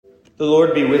The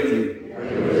Lord be with you.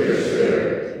 And with your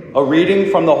spirit. A reading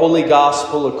from the Holy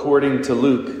Gospel according to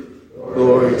Luke.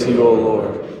 Glory to you, O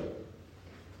Lord.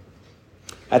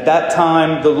 At that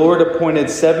time, the Lord appointed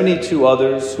 72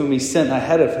 others, whom he sent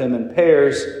ahead of him in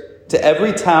pairs to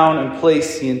every town and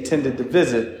place he intended to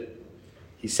visit.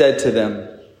 He said to them,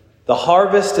 "The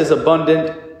harvest is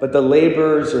abundant, but the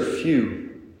laborers are few.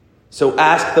 So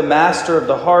ask the master of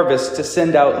the harvest to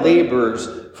send out laborers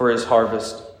for his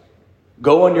harvest.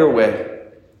 Go on your way.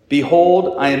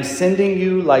 Behold, I am sending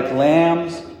you like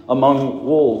lambs among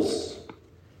wolves.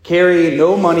 Carry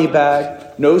no money bag,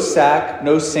 no sack,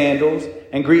 no sandals,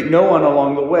 and greet no one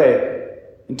along the way.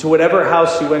 And to whatever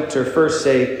house you enter, first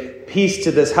say, 'Peace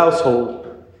to this household.'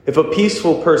 If a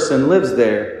peaceful person lives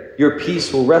there, your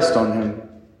peace will rest on him.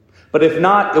 But if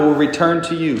not, it will return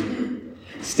to you.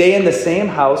 Stay in the same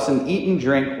house and eat and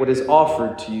drink what is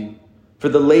offered to you, for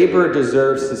the laborer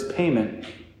deserves his payment.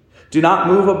 Do not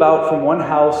move about from one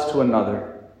house to another.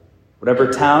 Whatever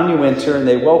town you enter and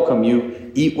they welcome you,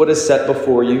 eat what is set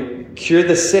before you, cure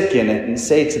the sick in it, and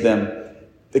say to them,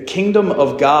 'The kingdom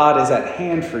of God is at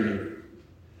hand for you.'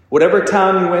 Whatever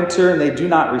town you enter and they do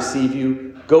not receive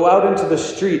you, go out into the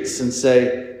streets and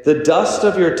say, 'The dust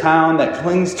of your town that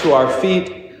clings to our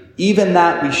feet, even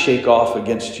that we shake off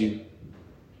against you.'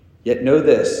 Yet know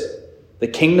this, the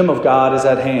kingdom of God is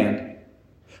at hand.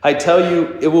 I tell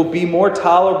you, it will be more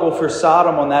tolerable for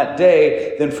Sodom on that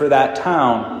day than for that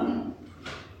town."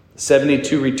 The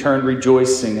 72 returned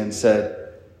rejoicing and said,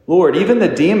 "Lord, even the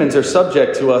demons are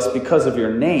subject to us because of your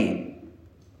name."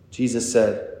 Jesus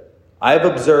said, "I have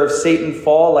observed Satan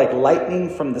fall like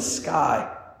lightning from the sky.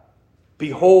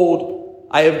 Behold,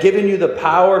 I have given you the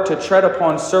power to tread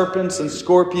upon serpents and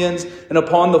scorpions and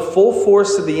upon the full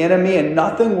force of the enemy, and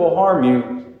nothing will harm you.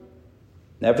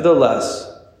 Nevertheless,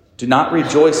 do not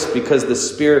rejoice because the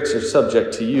spirits are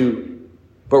subject to you,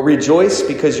 but rejoice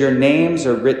because your names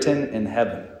are written in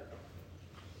heaven."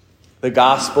 The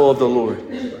Gospel of the Lord.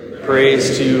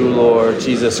 Praise to you, Lord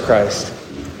Jesus Christ.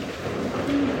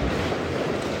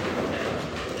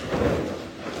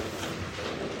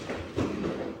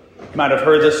 You might have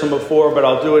heard this one before, but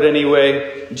I'll do it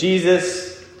anyway.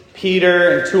 Jesus, Peter,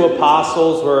 and 2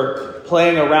 apostles were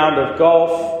playing a round of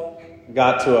golf.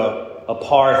 Got to a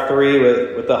par 3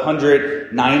 with a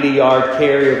 190-yard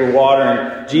carry over water,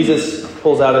 and Jesus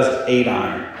pulls out his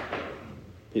 8-iron.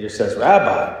 Peter says,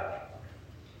 "Rabbi,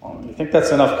 you think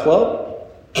that's enough club?"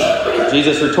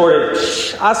 Jesus retorted,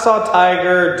 "I saw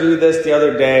Tiger do this the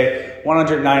other day,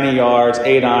 190 yards,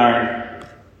 8-iron.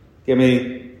 Give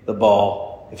me the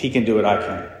ball. If he can do it, I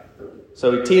can."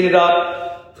 So he teed it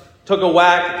up, took a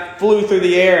whack, flew through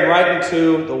the air and right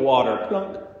into the water.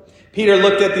 Plunk. Peter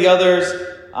looked at the others,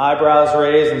 eyebrows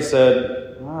raised, and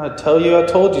said, "I told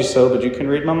you so, but you can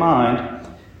read my mind."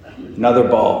 "Another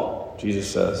ball," Jesus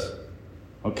says.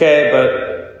 "Okay,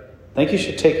 but I think you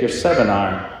should take your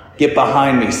 7-iron. Get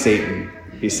behind me, Satan,"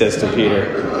 he says to Peter.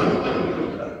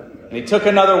 And he took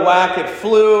another whack, it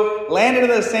flew, landed in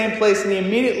the same place, and he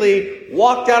immediately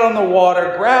walked out on the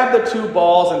water, grabbed the 2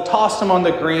 balls, and tossed them on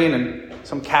the green, and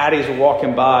some caddies were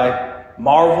walking by,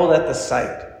 marveled at the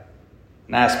sight,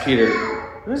 and asked Peter,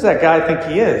 "Who does that guy think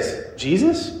he is?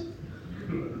 Jesus?"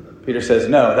 Peter says,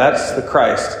 "No, that's the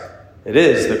Christ. It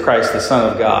is the Christ, the Son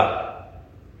of God.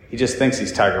 He just thinks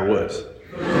he's Tiger Woods."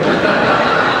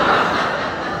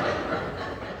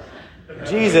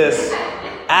 Jesus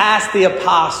asked the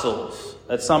apostles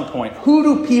at some point, "Who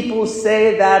do people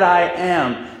say that I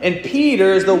am?" And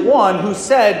Peter is the one who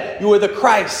said, "You are the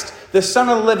Christ, the Son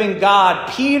of the living God."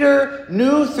 Peter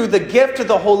knew through the gift of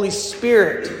the Holy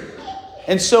Spirit.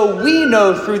 And so we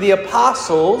know through the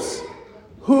apostles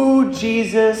who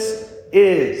Jesus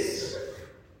is.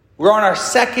 We're on our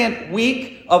second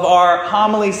week of our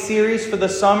homily series for the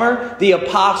summer, the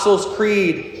Apostles'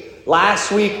 Creed.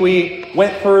 Last week we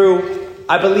went through,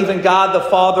 I believe in God the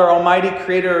Father Almighty,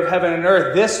 creator of heaven and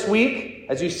earth. This week,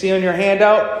 as you see on your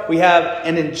handout, we have,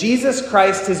 "And in Jesus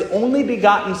Christ, his only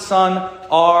begotten Son,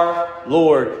 our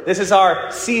Lord." This is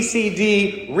our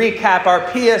CCD recap, our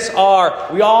PSR.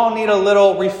 We all need a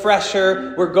little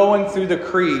refresher. We're going through the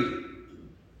creed.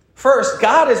 First,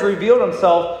 God has revealed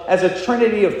himself as a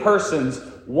trinity of persons.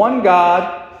 One God,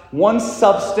 one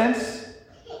substance,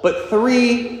 but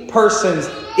 3 persons.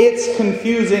 It's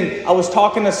confusing. I was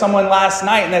talking to someone last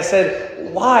night and I said,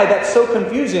 "Why? That's so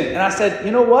confusing." And I said,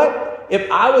 "You know what? If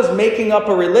I was making up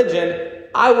a religion,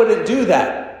 I wouldn't do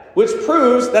that." Which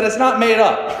proves that it's not made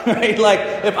up, right? Like,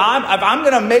 if I'm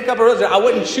going to make up a religion, I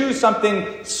wouldn't choose something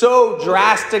so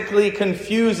drastically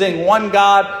confusing. One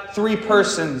God, 3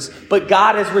 persons. But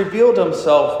God has revealed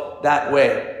himself that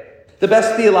way. The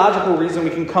best theological reason we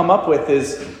can come up with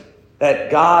is that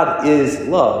God is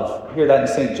love. You hear that in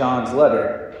St. John's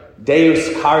letter.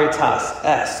 Deus caritas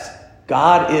est.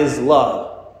 God is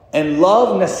love. And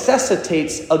love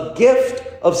necessitates a gift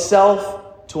of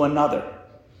self to another.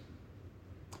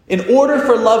 In order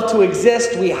for love to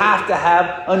exist, we have to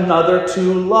have another to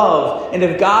love. And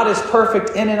if God is perfect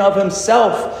in and of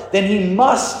himself, then he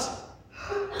must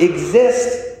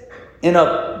exist in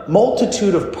a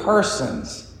multitude of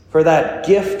persons for that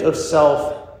gift of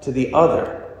self to the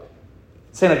other.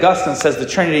 St. Augustine says the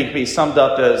Trinity can be summed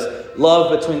up as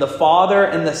love between the Father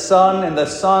and the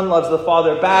Son loves the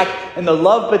Father back, and the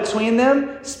love between them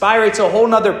spirates a whole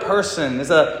nother person, is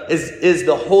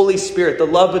the Holy Spirit. The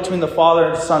love between the Father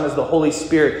and the Son is the Holy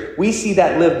Spirit. We see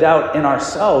that lived out in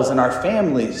ourselves, in our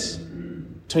families,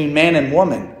 between man and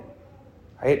woman.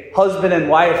 Right? Husband and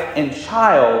wife and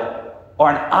child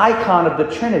are an icon of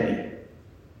the Trinity.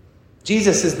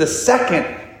 Jesus is the second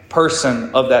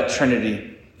person of that Trinity.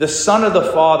 The Son of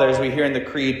the Father, as we hear in the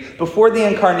Creed. Before the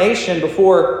Incarnation,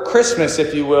 before Christmas,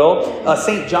 if you will,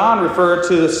 St. John referred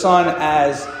to the Son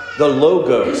as the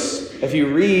Logos. If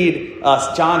you read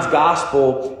John's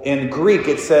Gospel in Greek,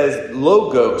 it says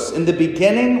Logos. In the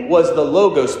beginning was the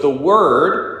Logos, the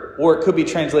Word, or it could be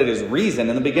translated as reason.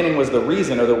 In the beginning was the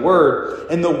reason, or the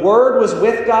Word. And the Word was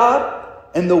with God,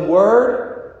 and the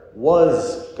Word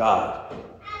was God.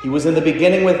 He was in the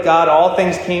beginning with God. All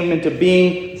things came into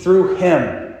being through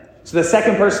him. So the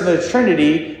second person of the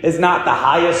Trinity is not the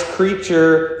highest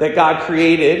creature that God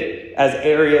created, as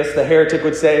Arius, the heretic,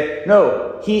 would say.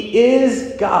 No, he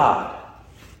is God.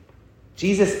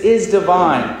 Jesus is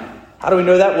divine. How do we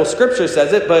know that? Well, Scripture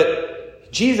says it,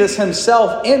 but Jesus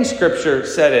himself in Scripture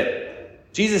said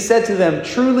it. Jesus said to them,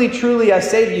 "Truly, truly, I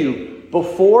say to you,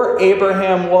 before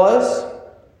Abraham was..."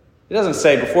 He doesn't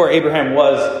say, "Before Abraham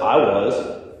was, I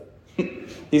was."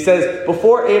 He says,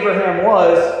 "Before Abraham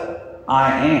was,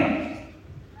 I am."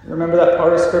 You remember that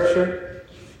part of Scripture?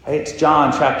 It's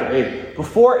John chapter 8.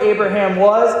 Before Abraham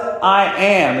was, I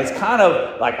am. It's kind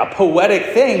of like a poetic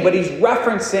thing, but he's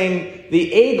referencing the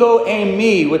ego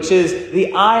eimi, which is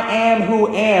the I am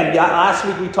who am. Last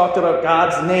week we talked about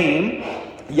God's name,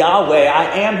 Yahweh,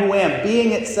 I am who am,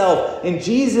 being itself. And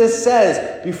Jesus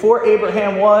says, before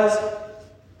Abraham was,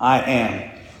 I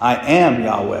am. I am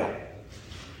Yahweh.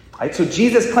 Right? So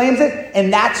Jesus claims it,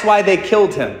 and that's why they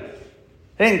killed him.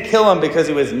 They didn't kill him because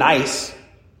he was nice.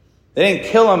 They didn't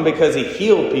kill him because he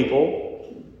healed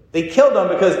people. They killed him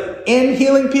because in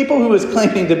healing people, he was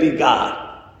claiming to be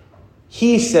God.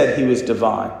 He said he was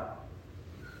divine.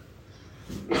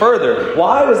 Further,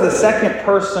 why was the second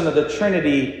person of the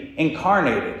Trinity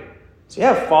incarnated? So you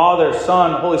have Father,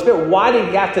 Son, Holy Spirit. Why did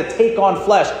he have to take on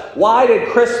flesh? Why did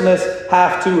Christmas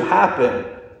have to happen?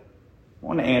 I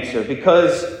want to answer,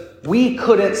 because we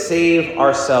couldn't save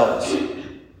ourselves.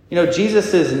 You know,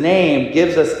 Jesus' name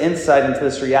gives us insight into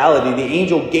this reality. The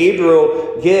angel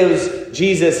Gabriel gives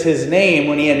Jesus his name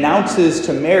when he announces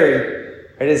to Mary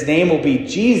that his name will be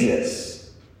Jesus.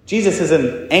 Jesus is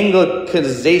an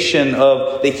Anglicanization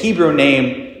of the Hebrew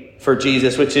name for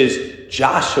Jesus, which is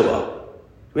Joshua.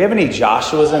 Do we have any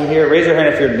Joshuas in here? Raise your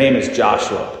hand if your name is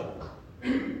Joshua.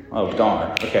 Oh,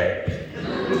 darn. Okay.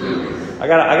 I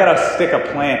gotta stick a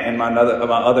plant in my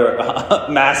other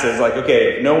masses. Like,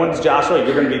 okay, if no one's Joshua,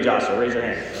 you're going to be Joshua. Raise your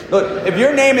hand. Look, if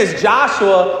your name is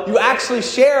Joshua, you actually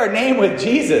share a name with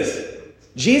Jesus.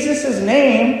 Jesus'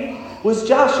 name was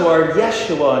Joshua, or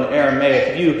Yeshua in Aramaic.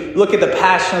 If you look at the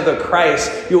Passion of the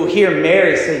Christ, you'll hear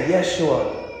Mary say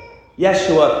Yeshua.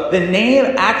 Yeshua. The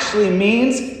name actually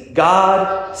means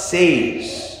God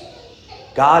saves.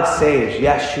 God saves.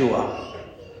 Yeshua.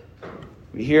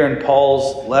 We hear in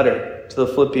Paul's letter to the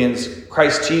Philippians,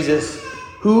 Christ Jesus,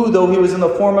 who, though he was in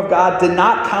the form of God, did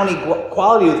not count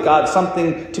equality with God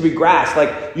something to be grasped.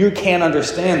 Like, you can't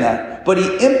understand that. But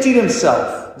he emptied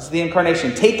himself. This is the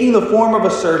incarnation. Taking the form of a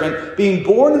servant, being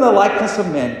born in the likeness of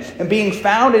men, and being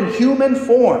found in human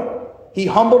form, he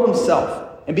humbled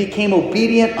himself and became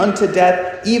obedient unto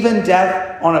death, even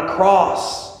death on a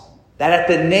cross. That at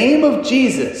the name of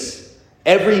Jesus,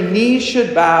 every knee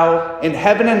should bow in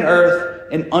heaven and earth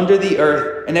and under the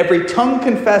earth, and every tongue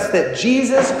confess that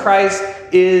Jesus Christ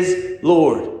is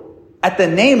Lord. At the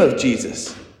name of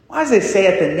Jesus. Why does it say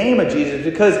at the name of Jesus?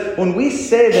 Because when we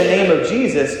say the name of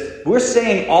Jesus, we're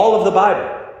saying all of the Bible.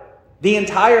 The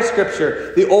entire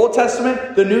Scripture. The Old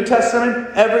Testament, the New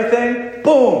Testament, everything.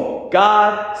 Boom!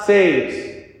 God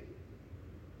saves.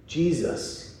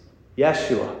 Jesus.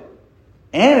 Yeshua.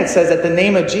 And it says at the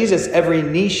name of Jesus, every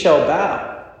knee shall bow.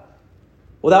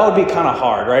 Well, that would be kind of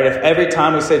hard, right? If every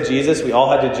time we said Jesus, we all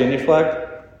had to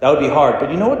genuflect, that would be hard. But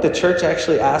you know what the church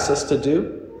actually asks us to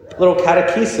do? A little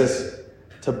catechesis.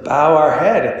 to bow our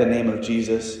head at the name of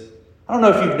Jesus. I don't know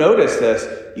if you've noticed this.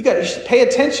 You should pay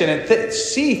attention and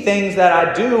see things that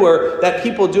I do or that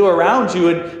people do around you.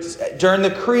 And during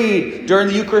the creed, during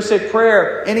the Eucharistic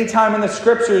prayer, anytime in the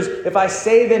scriptures, if I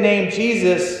say the name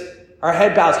Jesus, our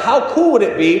head bows. How cool would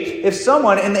it be if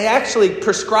someone, and they actually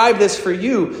prescribe this for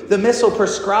you, the Missal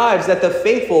prescribes that the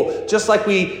faithful, just like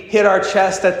we hit our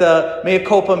chest at the mea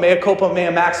culpa,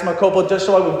 mea maxima culpa, just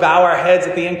like we bow our heads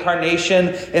at the incarnation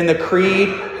in the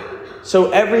creed.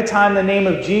 So every time the name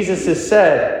of Jesus is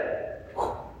said,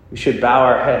 we should bow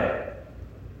our head.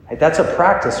 That's a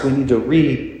practice we need to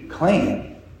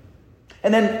reclaim.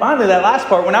 And then finally, that last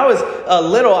part, when I was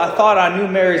little, I thought I knew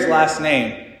Mary's last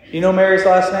name. You know Mary's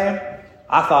last name?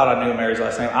 I thought I knew Mary's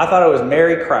last name. I thought it was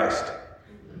Mary Christ.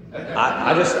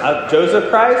 Joseph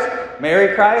Christ,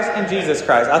 Mary Christ, and Jesus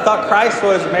Christ. I thought Christ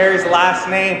was Mary's last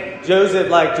name. Joseph.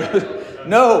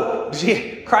 No,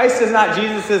 Christ is not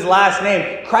Jesus' last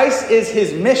name. Christ is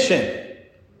his mission.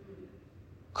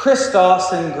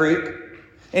 Christos in Greek.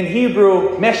 In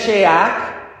Hebrew,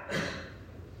 Meshiach.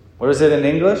 What is it in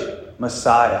English?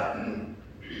 Messiah.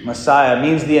 Messiah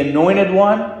means the anointed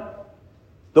one.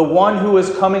 The one who is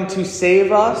coming to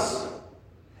save us.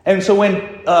 And so when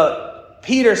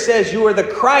Peter says you are the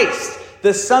Christ,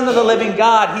 the Son of the living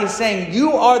God, he is saying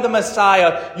you are the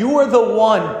Messiah. You are the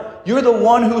one. You're the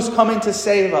one who's coming to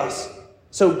save us.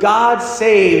 So God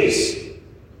saves.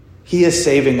 He is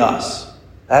saving us.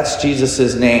 That's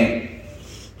Jesus' name.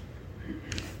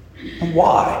 And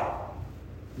why?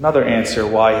 Another answer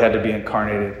why he had to be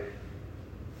incarnated.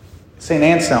 St.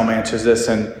 Anselm answers this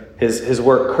in his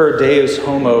work, Cur Deus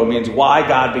Homo, means why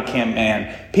God became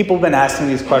man. People have been asking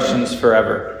these questions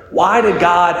forever. Why did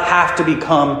God have to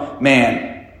become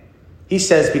man? He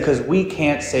says, because we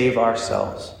can't save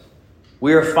ourselves.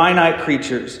 We are finite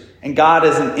creatures, and God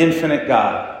is an infinite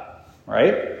God,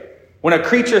 right? When a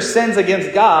creature sins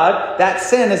against God, that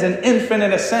sin is an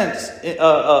infinite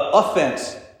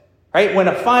offense. Right? When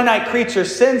a finite creature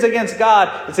sins against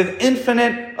God, it's an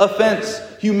infinite offense.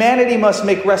 Humanity must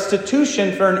make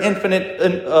restitution for an infinite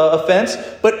offense,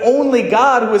 but only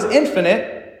God, who is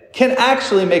infinite, can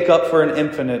actually make up for an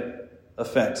infinite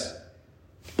offense.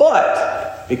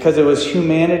 But because it was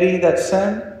humanity that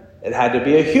sinned, it had to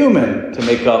be a human to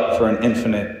make up for an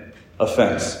infinite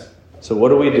offense. So what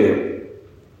do?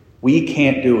 We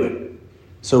can't do it.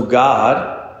 So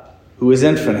God, who is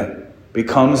infinite,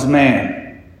 becomes man.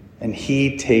 And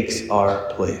he takes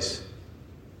our place.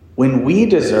 When we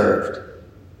deserved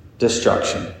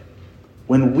destruction,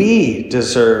 when we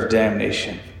deserve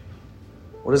damnation,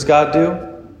 what does God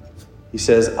do? He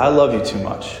says, I love you too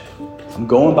much. I'm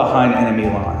going behind enemy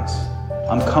lines.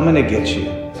 I'm coming to get you.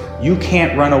 You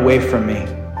can't run away from me.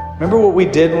 Remember what we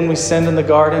did when we sinned in the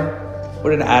garden?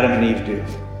 What did Adam and Eve do?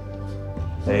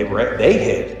 They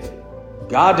hid.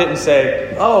 God didn't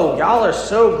say, oh, y'all are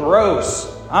so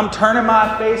gross. I'm turning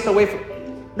my face away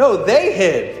from... No, they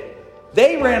hid.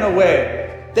 They ran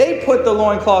away. They put the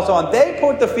loincloths on. They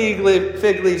put the fig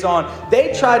leaves on.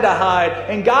 They tried to hide.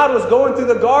 And God was going through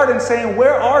the garden saying,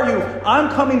 where are you? I'm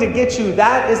coming to get you.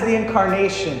 That is the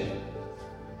incarnation.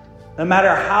 No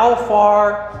matter how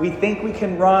far we think we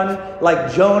can run,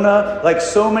 like Jonah, like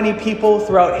so many people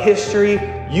throughout history,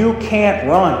 you can't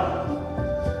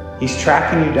run. He's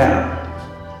tracking you down.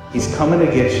 He's coming to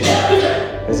get you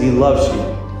as he loves you.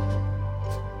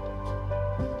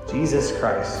 Jesus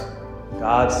Christ,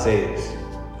 God saves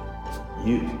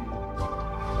you.